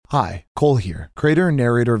Hi, Cole here, creator and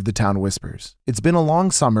narrator of The Town Whispers. It's been a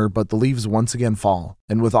long summer, but the leaves once again fall,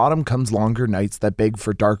 and with autumn comes longer nights that beg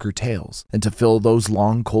for darker tales. And to fill those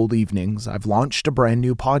long, cold evenings, I've launched a brand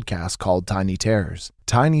new podcast called Tiny Terrors.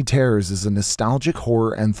 Tiny Terrors is a nostalgic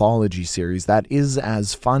horror anthology series that is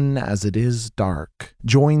as fun as it is dark.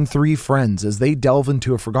 Join three friends as they delve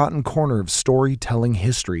into a forgotten corner of storytelling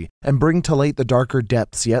history and bring to light the darker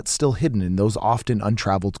depths yet still hidden in those often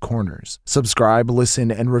untraveled corners. Subscribe,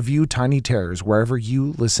 listen, and review Tiny Terrors wherever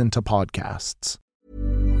you listen to podcasts.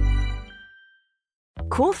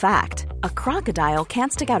 Cool fact, a crocodile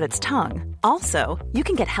can't stick out its tongue. Also, you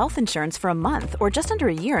can get health insurance for a month or just under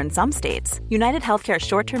a year in some states. United Healthcare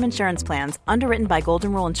short-term insurance plans, underwritten by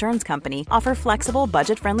Golden Rule Insurance Company, offer flexible,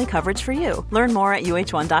 budget-friendly coverage for you. Learn more at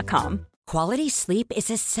uh1.com. Quality sleep is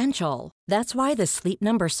essential. That's why the Sleep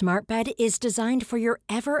Number Smart Bed is designed for your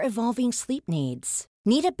ever-evolving sleep needs.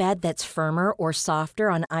 Need a bed that's firmer or softer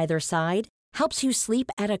on either side? Helps you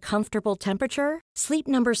sleep at a comfortable temperature? Sleep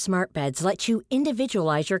Number Smart Beds let you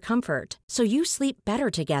individualize your comfort so you sleep better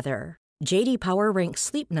together. J.D. Power ranks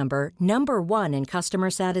Sleep Number number one in customer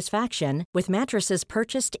satisfaction with mattresses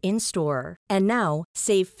purchased in-store. And now,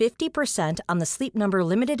 save 50% on the Sleep Number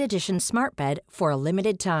Limited Edition Smart Bed for a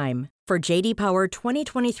limited time. For J.D. Power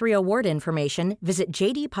 2023 award information, visit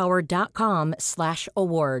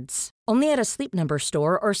jdpower.com/awards. Only at a Sleep Number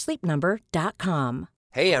store or sleepnumber.com.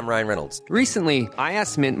 Hey, I'm Ryan Reynolds. Recently, I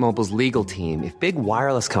asked Mint Mobile's legal team if big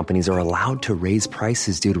wireless companies are allowed to raise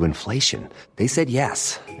prices due to inflation. They said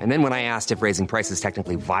yes. And then when I asked if raising prices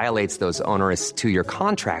technically violates those onerous two-year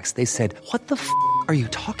contracts, they said, "What the f*** are you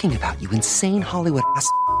talking about, you insane Hollywood ass?"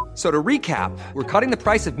 So to recap, we're cutting the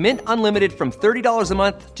price of Mint Unlimited from $30 a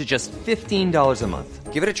month to just $15 a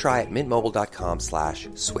month. Give it a try at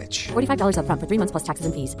mintmobile.com/switch. $45 up front for 3 months plus taxes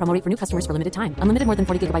and fees. Promo rate for new customers for limited time. Unlimited more than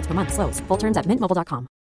 40 gigabytes per month. Slows full terms at mintmobile.com.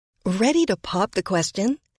 Ready to pop the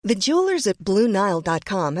question? The jewelers at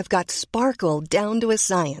BlueNile.com have got sparkle down to a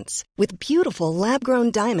science with beautiful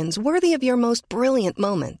lab-grown diamonds worthy of your most brilliant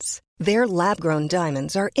moments. Their lab-grown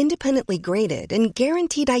diamonds are independently graded and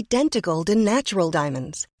guaranteed identical to natural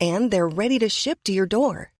diamonds, and they're ready to ship to your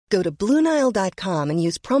door. Go to BlueNile.com and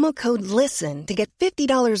use promo code LISTEN to get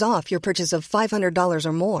 $50 off your purchase of $500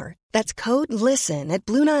 or more. That's code LISTEN at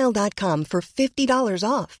BlueNile.com for $50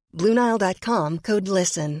 off. BlueNile.com, code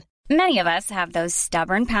LISTEN. Many of us have those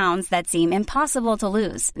stubborn pounds that seem impossible to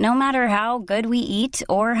lose, no matter how good we eat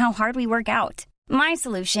or how hard we work out. My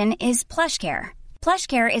solution is PlushCare.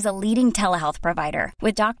 PlushCare is a leading telehealth provider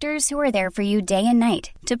with doctors who are there for you day and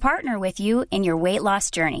night to partner with you in your weight loss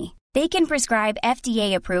journey. They can prescribe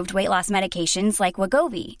FDA-approved weight loss medications like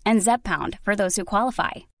Wegovy and Zepbound for those who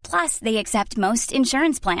qualify. Plus, they accept most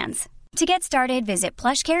insurance plans. To get started, visit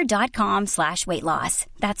plushcare.com/weightloss.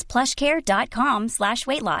 That's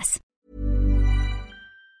plushcare.com/weightloss.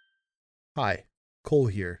 Hi, Cole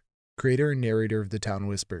here, creator and narrator of The Town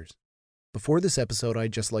Whispers. Before this episode,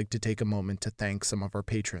 I'd just like to take a moment to thank some of our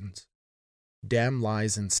patrons. Damn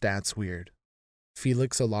Lies and Stats Weird,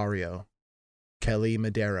 Felix Alario, Kelly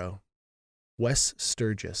Madero, Wes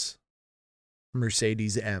Sturgis,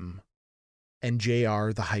 Mercedes M, and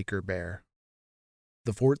JR the Hiker Bear.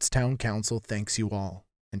 The Fort's Town Council thanks you all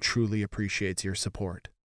and truly appreciates your support.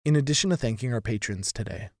 In addition to thanking our patrons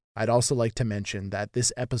today, I'd also like to mention that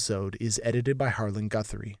this episode is edited by Harlan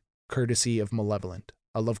Guthrie, courtesy of Malevolent,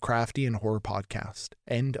 a Lovecraftian horror podcast,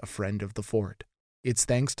 and a friend of the Fort. It's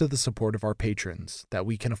thanks to the support of our patrons that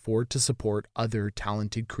we can afford to support other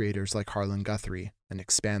talented creators like Harlan Guthrie and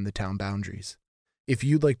expand the town boundaries. If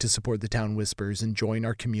you'd like to support The Town Whispers and join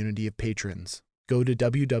our community of patrons, go to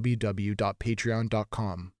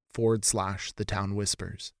www.patreon.com/The Town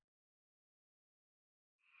Whispers.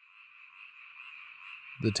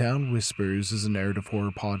 The Town Whispers is a narrative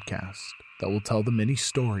horror podcast that will tell the many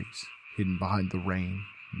stories hidden behind the rain,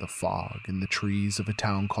 the fog, and the trees of a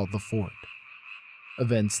town called the Fort.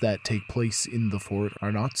 Events that take place in the Fort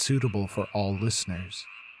are not suitable for all listeners.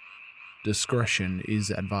 Discretion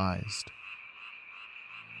is advised.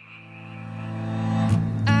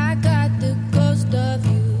 I got the ghost of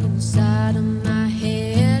you inside of my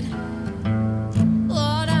head.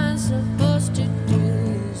 What I'm supposed to do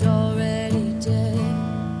is already dead.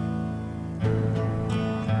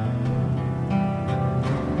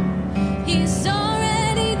 He's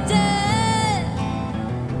already dead.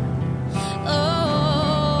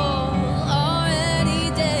 Oh, already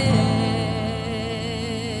dead.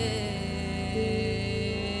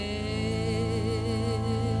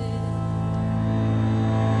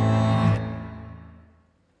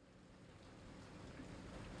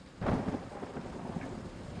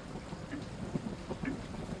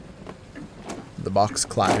 The box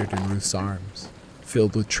clattered in Ruth's arms,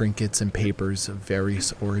 filled with trinkets and papers of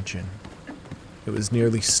various origin. It was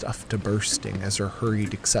nearly stuffed to bursting as her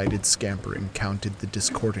hurried, excited scampering counted the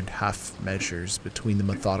discordant half measures between the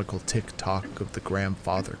methodical tick-tock of the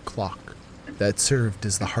grandfather clock that served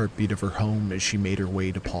as the heartbeat of her home as she made her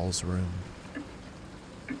way to Paul's room.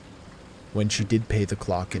 When she did pay the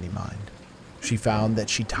clock any mind, she found that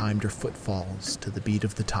she timed her footfalls to the beat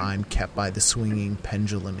of the time kept by the swinging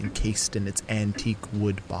pendulum encased in its antique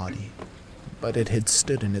wood body. But it had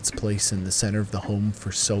stood in its place in the center of the home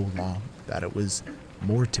for so long that it was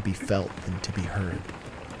more to be felt than to be heard,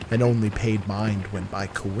 and only paid mind when by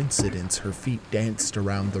coincidence her feet danced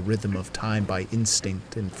around the rhythm of time by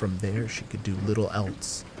instinct, and from there she could do little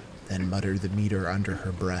else than mutter the meter under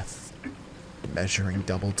her breath, measuring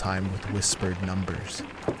double time with whispered numbers.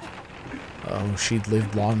 Oh, she'd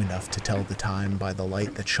lived long enough to tell the time by the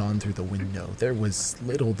light that shone through the window. There was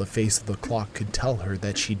little the face of the clock could tell her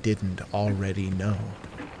that she didn't already know.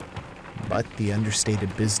 But the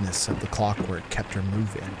understated business of the clockwork kept her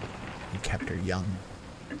moving and kept her young.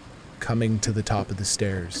 Coming to the top of the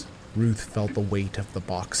stairs, Ruth felt the weight of the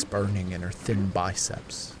box burning in her thin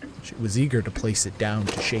biceps. She was eager to place it down,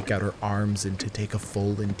 to shake out her arms, and to take a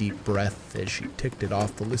full and deep breath as she ticked it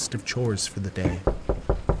off the list of chores for the day.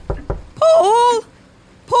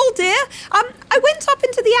 Paul, dear, I went up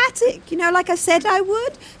into the attic, like I said I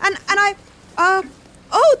would, and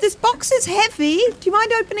this box is heavy. Do you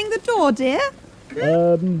mind opening the door, dear?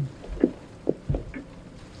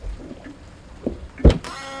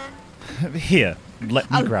 Here, let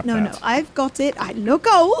me grab that. No, I've got it. I look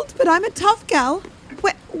old, but I'm a tough gal.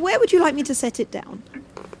 Where would you like me to set it down?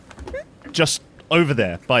 Just over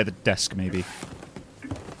there, by the desk, maybe.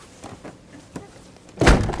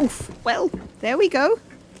 Oof, well, there we go.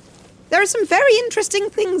 There are some very interesting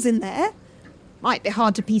things in there. Might be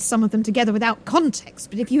hard to piece some of them together without context,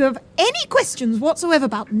 but if you have any questions whatsoever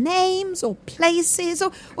about names or places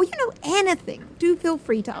or anything, do feel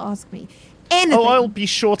free to ask me. Anything. Oh, I'll be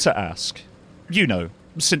sure to ask.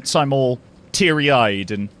 Since I'm all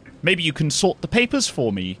teary-eyed, and maybe you can sort the papers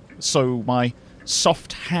for me so my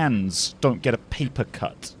soft hands don't get a paper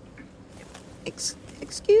cut.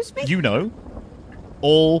 Excuse me?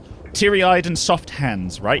 All teary-eyed and soft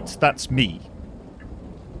hands, right? That's me.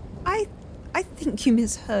 I think you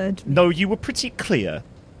misheard me. No, you were pretty clear.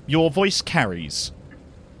 Your voice carries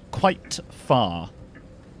quite far.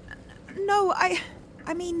 No, I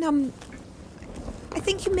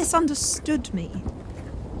think you misunderstood me.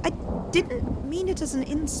 I didn't mean it as an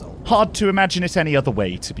insult. Hard to imagine it any other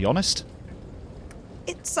way, to be honest.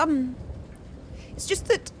 It's just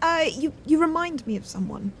that you remind me of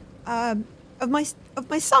someone. Of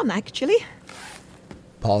my son, actually.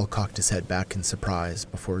 Paul cocked his head back in surprise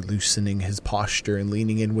before loosening his posture and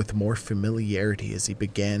leaning in with more familiarity as he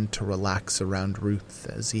began to relax around Ruth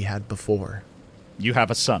as he had before. You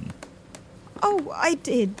have a son? Oh, I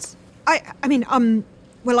did. I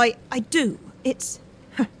do. It's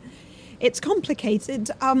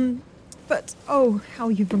complicated, but oh, how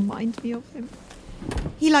you remind me of him.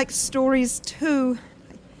 He likes stories too.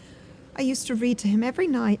 I used to read to him every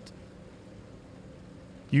night.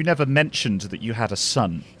 You never mentioned that you had a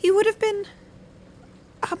son. He would have been...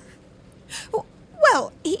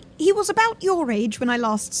 Well, he was about your age when I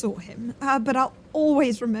last saw him, but I'll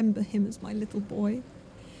always remember him as my little boy.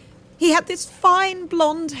 He had this fine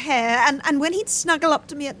blonde hair, and when he'd snuggle up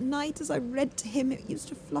to me at night as I read to him, it used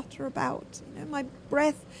to flutter about, my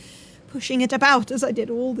breath pushing it about as I did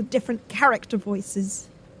all the different character voices.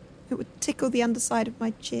 It would tickle the underside of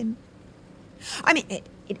my chin. I mean, it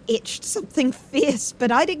itched something fierce, but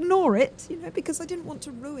I'd ignore it, because I didn't want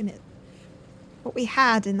to ruin it. What we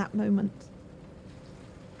had in that moment.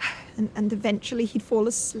 And eventually he'd fall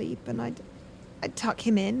asleep, and I'd tuck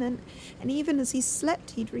him in, and even as he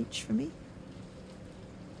slept, he'd reach for me.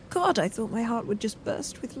 God, I thought my heart would just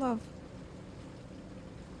burst with love.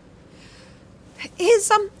 His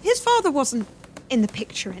father wasn't in the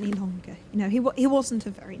picture any longer. He wasn't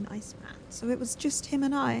a very nice man, so it was just him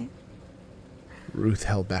and I. Ruth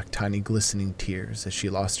held back tiny glistening tears as she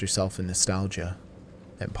lost herself in nostalgia,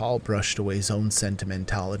 and Paul brushed away his own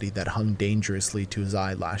sentimentality that hung dangerously to his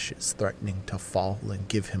eyelashes, threatening to fall and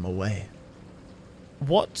give him away.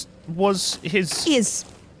 What was his...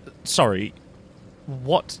 Sorry,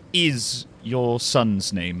 what is your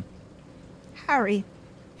son's name? Harry.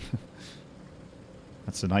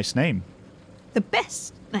 That's a nice name. The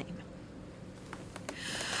best name.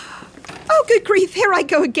 Oh, good grief, here I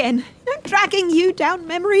go again. Dragging you down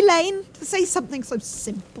memory lane to say something so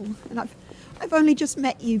simple. And I've only just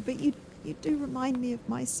met you, but you do remind me of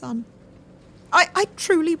my son. I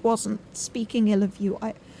truly wasn't speaking ill of you.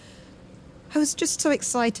 I was just so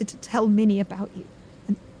excited to tell Minnie about you.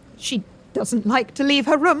 And she doesn't like to leave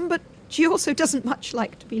her room, but she also doesn't much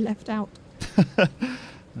like to be left out.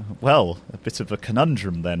 Well, a bit of a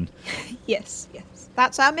conundrum then. Yes.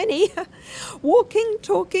 That's our Minnie. Walking,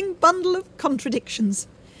 talking bundle of contradictions.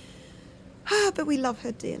 But we love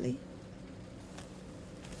her dearly.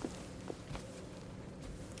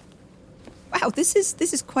 Wow, this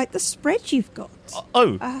is quite the spread you've got.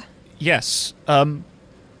 Yes.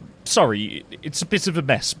 Sorry, it's a bit of a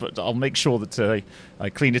mess, but I'll make sure that I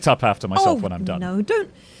clean it up after myself when I'm done. No,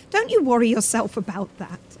 don't you worry yourself about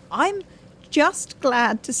that. I'm just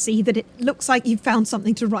glad to see that it looks like you've found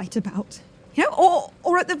something to write about. You know,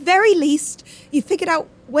 or at the very least, you figured out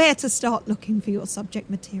where to start looking for your subject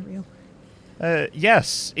material.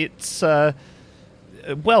 Yes, it's,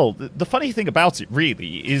 well, the funny thing about it,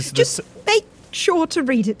 really, is... Just make sure to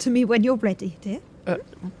read it to me when you're ready, dear.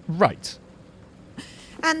 Right.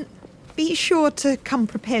 And be sure to come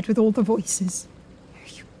prepared with all the voices.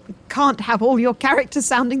 We can't have all your characters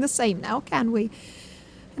sounding the same now, can we?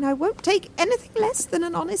 And I won't take anything less than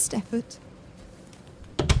an honest effort.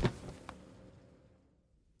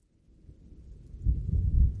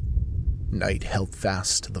 Night held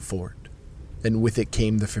fast to the fort, and with it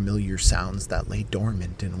came the familiar sounds that lay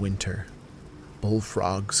dormant in winter.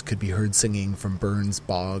 Bullfrogs could be heard singing from Burns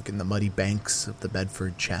Bog and the muddy banks of the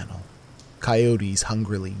Bedford Channel. Coyotes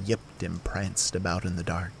hungrily yipped and pranced about in the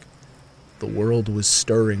dark. The world was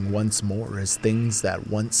stirring once more as things that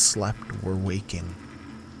once slept were waking.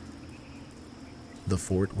 The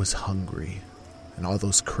fort was hungry, and all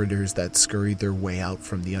those critters that scurried their way out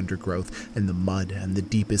from the undergrowth and the mud and the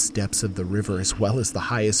deepest depths of the river, as well as the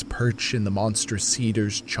highest perch in the monstrous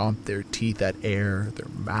cedars, chomped their teeth at air, their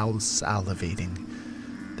mouths salivating,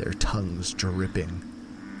 their tongues dripping,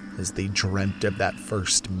 as they dreamt of that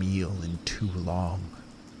first meal in too long.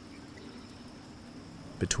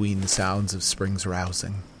 Between the sounds of spring's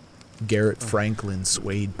rousing, Garrett Franklin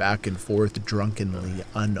swayed back and forth drunkenly,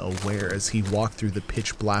 unaware, as he walked through the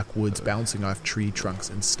pitch-black woods, bouncing off tree trunks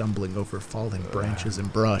and stumbling over falling branches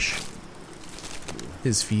and brush.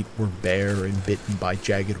 His feet were bare and bitten by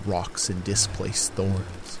jagged rocks and displaced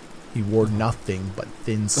thorns. He wore nothing but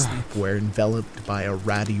thin sleepwear, enveloped by a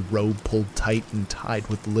ratty robe pulled tight and tied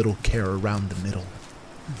with little care around the middle.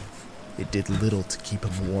 It did little to keep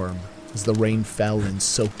him warm, as the rain fell and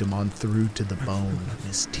soaked him on through to the bone, and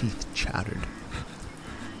his teeth chattered.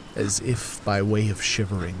 As if by way of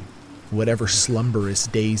shivering, whatever slumberous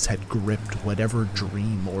days had gripped, whatever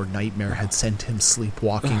dream or nightmare had sent him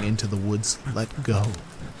sleepwalking into the woods, let go.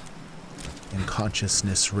 And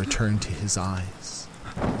consciousness returned to his eyes,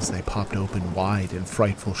 as they popped open wide in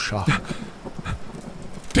frightful shock.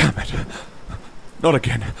 Damn it! Not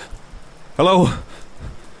again. Hello?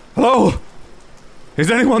 Hello?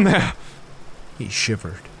 Is anyone there? He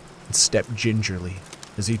shivered and stepped gingerly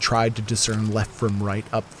as he tried to discern left from right,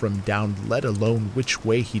 up from down, let alone which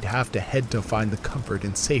way he'd have to head to find the comfort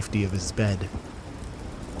and safety of his bed.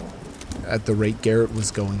 At the rate Garrett was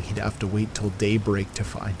going, he'd have to wait till daybreak to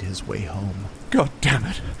find his way home. God damn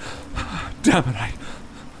it. Damn it,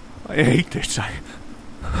 I hate this.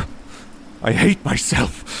 I hate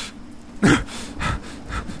myself.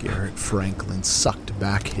 Garrett Franklin sucked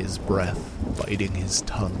back his breath, biting his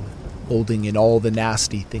tongue, holding in all the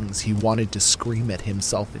nasty things he wanted to scream at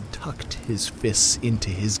himself, and tucked his fists into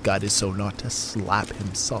his gut as so not to slap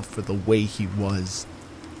himself for the way he was.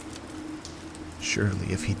 Surely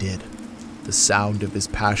if he did, the sound of his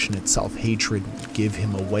passionate self-hatred would give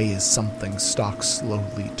him away as something stalked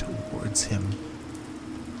slowly towards him.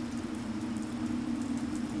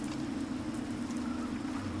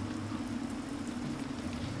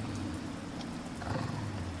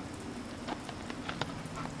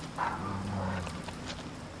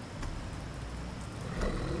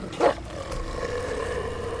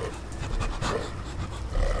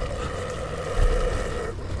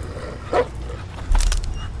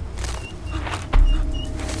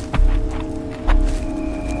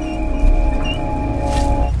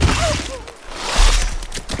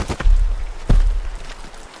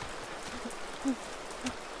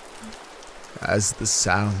 As the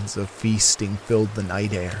sounds of feasting filled the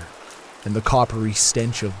night air, and the coppery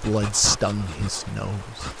stench of blood stung his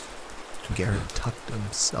nose, Garrett tucked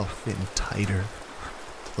himself in tighter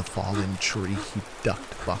to the fallen tree he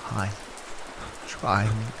ducked behind,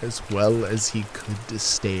 trying as well as he could to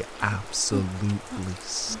stay absolutely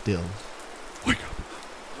still. Wake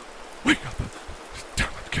up! Wake up! Damn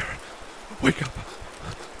it, Garrett! Wake up!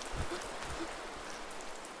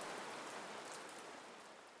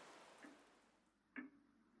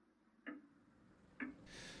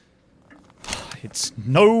 It's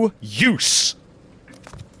no use.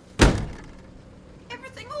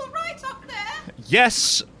 Everything all right up there?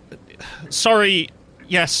 Yes. Sorry.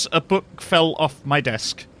 Yes, a book fell off my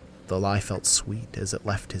desk. The lie felt sweet as it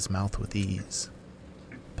left his mouth with ease.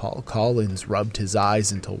 Paul Collins rubbed his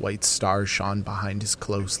eyes until white stars shone behind his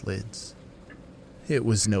closed lids. It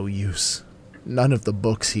was no use. None of the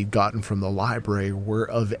books he'd gotten from the library were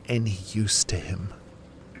of any use to him.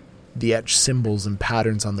 The etched symbols and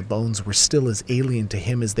patterns on the bones were still as alien to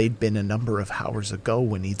him as they'd been a number of hours ago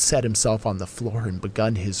when he'd set himself on the floor and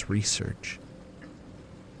begun his research.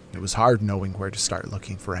 It was hard knowing where to start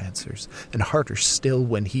looking for answers, and harder still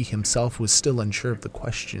when he himself was still unsure of the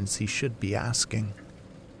questions he should be asking.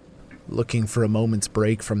 Looking for a moment's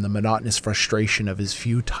break from the monotonous frustration of his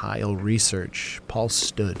futile research, Paul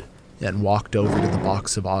stood and walked over to the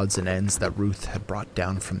box of odds and ends that Ruth had brought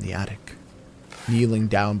down from the attic. Kneeling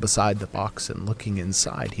down beside the box and looking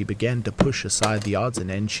inside, he began to push aside the odds and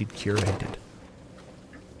ends she'd curated.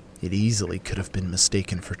 It easily could have been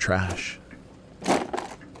mistaken for trash.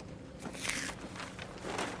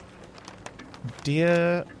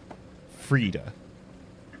 Dear Frida,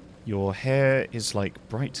 your hair is like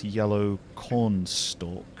bright yellow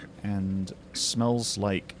cornstalk and smells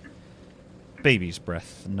like baby's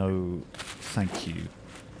breath. No, thank you.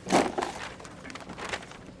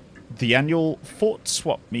 The annual Fort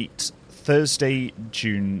Swap meet, Thursday,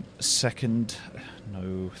 June 2nd.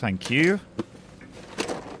 No, thank you.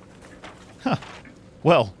 Huh.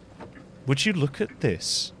 Well, would you look at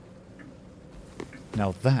this?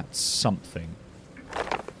 Now that's something.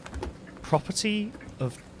 Property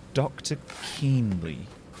of Dr. Keenly.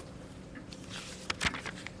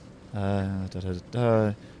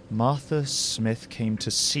 Martha Smith came to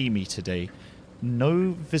see me today.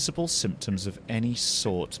 No visible symptoms of any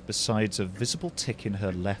sort besides a visible tick in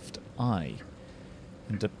her left eye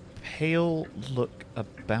and a pale look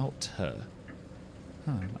about her.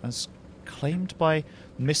 As claimed by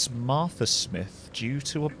Miss Martha Smith due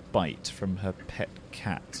to a bite from her pet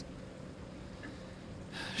cat.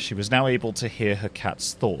 She was now able to hear her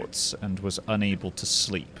cat's thoughts and was unable to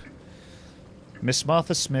sleep. Miss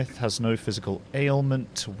Martha Smith has no physical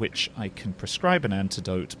ailment to which I can prescribe an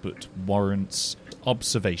antidote, but warrants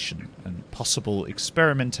observation and possible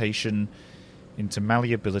experimentation into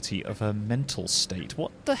malleability of her mental state. What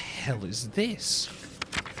the hell is this?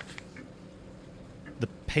 The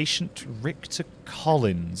patient Richter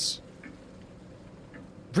Collins.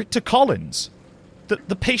 Richter Collins?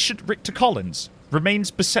 The patient Richter Collins remains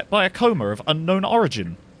beset by a coma of unknown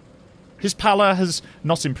origin. His pallor has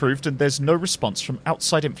not improved, and there's no response from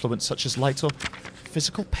outside influence such as light or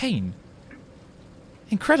physical pain.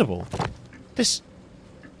 Incredible. This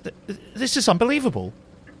is unbelievable.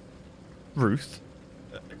 Ruth?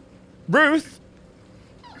 Ruth?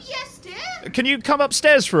 Yes, dear? Can you come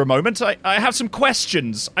upstairs for a moment? I have some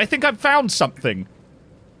questions. I think I've found something.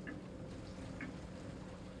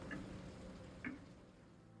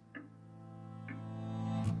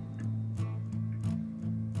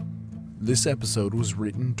 This episode was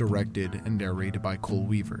written, directed, and narrated by Cole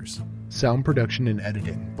Weavers. Sound production and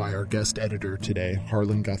editing by our guest editor today,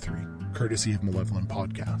 Harlan Guthrie, courtesy of Malevolent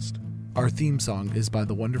Podcast. Our theme song is by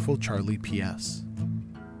the wonderful Charlie P.S.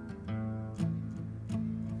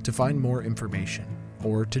 To find more information,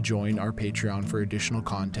 or to join our Patreon for additional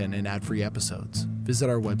content and ad-free episodes,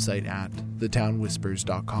 visit our website at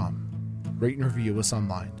thetownwhispers.com. Rate and review us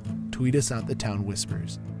online. Tweet us at The Town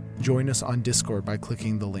Whispers. Join us on Discord by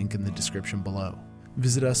clicking the link in the description below.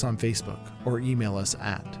 Visit us on Facebook or email us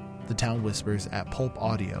at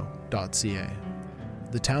thetownwhispers@pulpaudio.ca.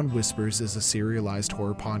 The Town Whispers is a serialized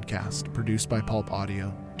horror podcast produced by Pulp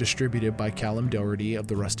Audio, distributed by Callum Doherty of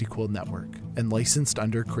the Rusty Quill Network, and licensed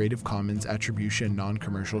under Creative Commons Attribution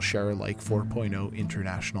Non-Commercial Share-alike 4.0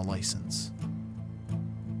 International License.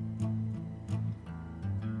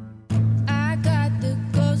 I got the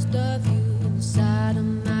ghost of you inside of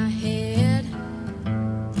my head.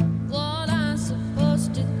 What I'm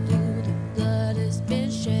supposed to do, the blood has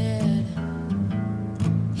been shed.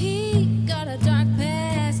 He got a dark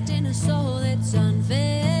past in a soul that's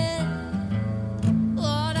unfed.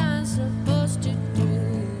 What I'm supposed to do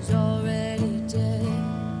is already dead.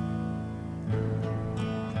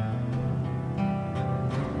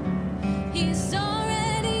 He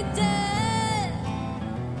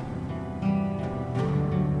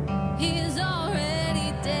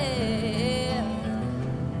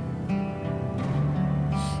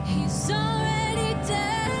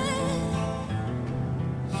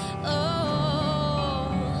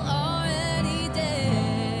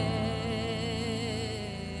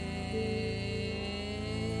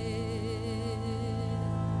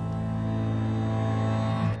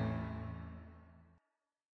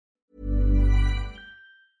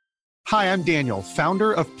Hi, I'm Daniel,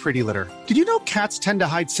 founder of Pretty Litter. Did you know cats tend to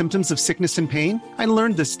hide symptoms of sickness and pain? I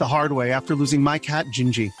learned this the hard way after losing my cat,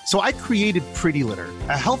 Gingy. So I created Pretty Litter,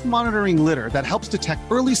 a health monitoring litter that helps detect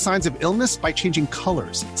early signs of illness by changing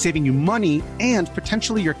colors, saving you money and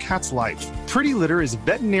potentially your cat's life. Pretty Litter is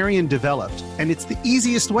veterinarian developed, and it's the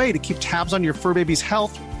easiest way to keep tabs on your fur baby's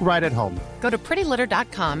health right at home. Go to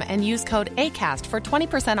prettylitter.com and use code ACAST for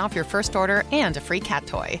 20% off your first order and a free cat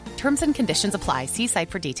toy. Terms and conditions apply. See site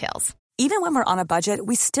for details. Even when we're on a budget,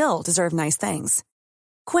 we still deserve nice things.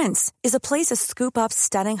 Quince is a place to scoop up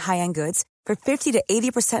stunning high-end goods for 50 to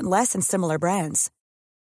 80% less than similar brands.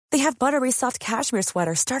 They have buttery soft cashmere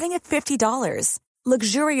sweaters starting at $50,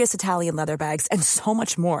 luxurious Italian leather bags, and so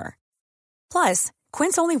much more. Plus,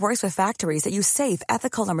 Quince only works with factories that use safe,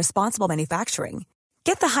 ethical, and responsible manufacturing.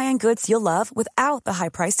 Get the high-end goods you'll love without the high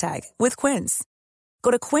price tag with Quince.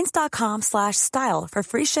 Go to quince.com/style for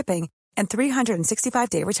free shipping and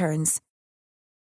 365-day returns.